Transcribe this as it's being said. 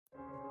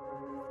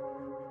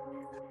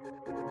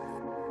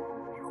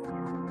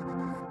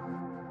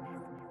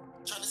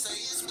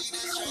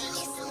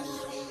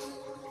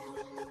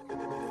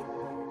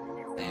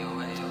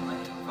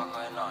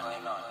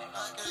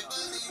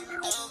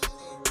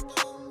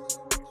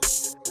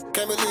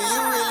Can't believe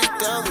you really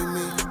done with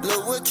me.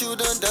 Look what you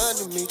done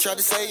to me. Try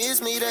to say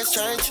it's me that's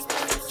changed.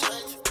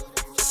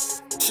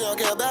 She don't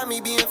care about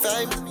me being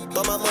famous,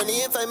 but my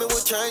money and fame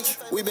will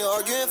change. We been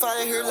arguing,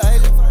 fighting here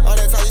lately. All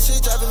that type of shit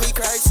driving me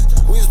crazy.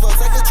 We was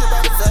supposed to take a trip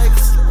out to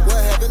Vegas.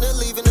 What happened to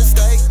leaving the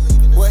state?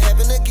 What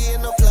happened to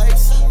getting no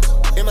place?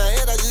 In my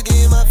head, I just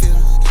get in my feelings.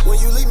 When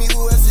you leave me,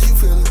 who else is you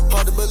feeling?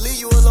 Hard to believe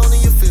you alone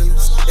in your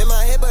feelings. In my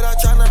head, but I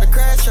try not to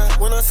crash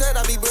out. When I said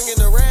I be bringing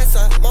the rats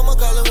out, mama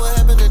calling what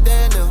happened to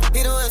dad now.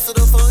 He don't answer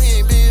the phone, he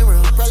ain't been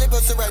around. Probably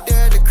posted right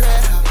there at the crack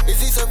house. Is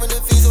he serving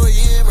the fees or a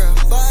year round?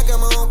 But I got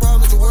my own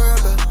problems to worry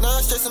about. Now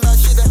I'm stressing about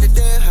shit at the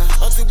damn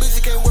house. I'm too busy,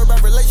 can't worry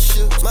about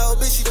relationships. My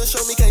old bitch, she done show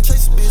me can't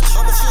chase a bitch.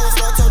 I'm a shit,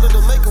 so I told her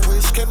to make a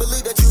wish. Can't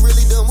believe that you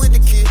really done with the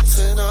kid.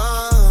 Said,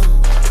 nah,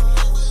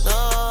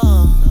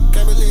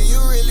 can't believe you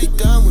really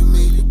done with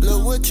me.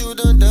 Look what you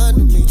done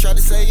to me. Try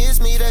to say it's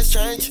me that's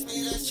changed.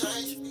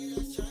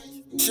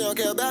 She don't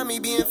care about me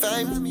being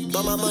famous,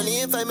 but my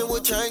money and fame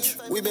will change.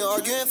 We been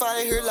arguing,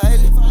 fighting here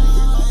lately.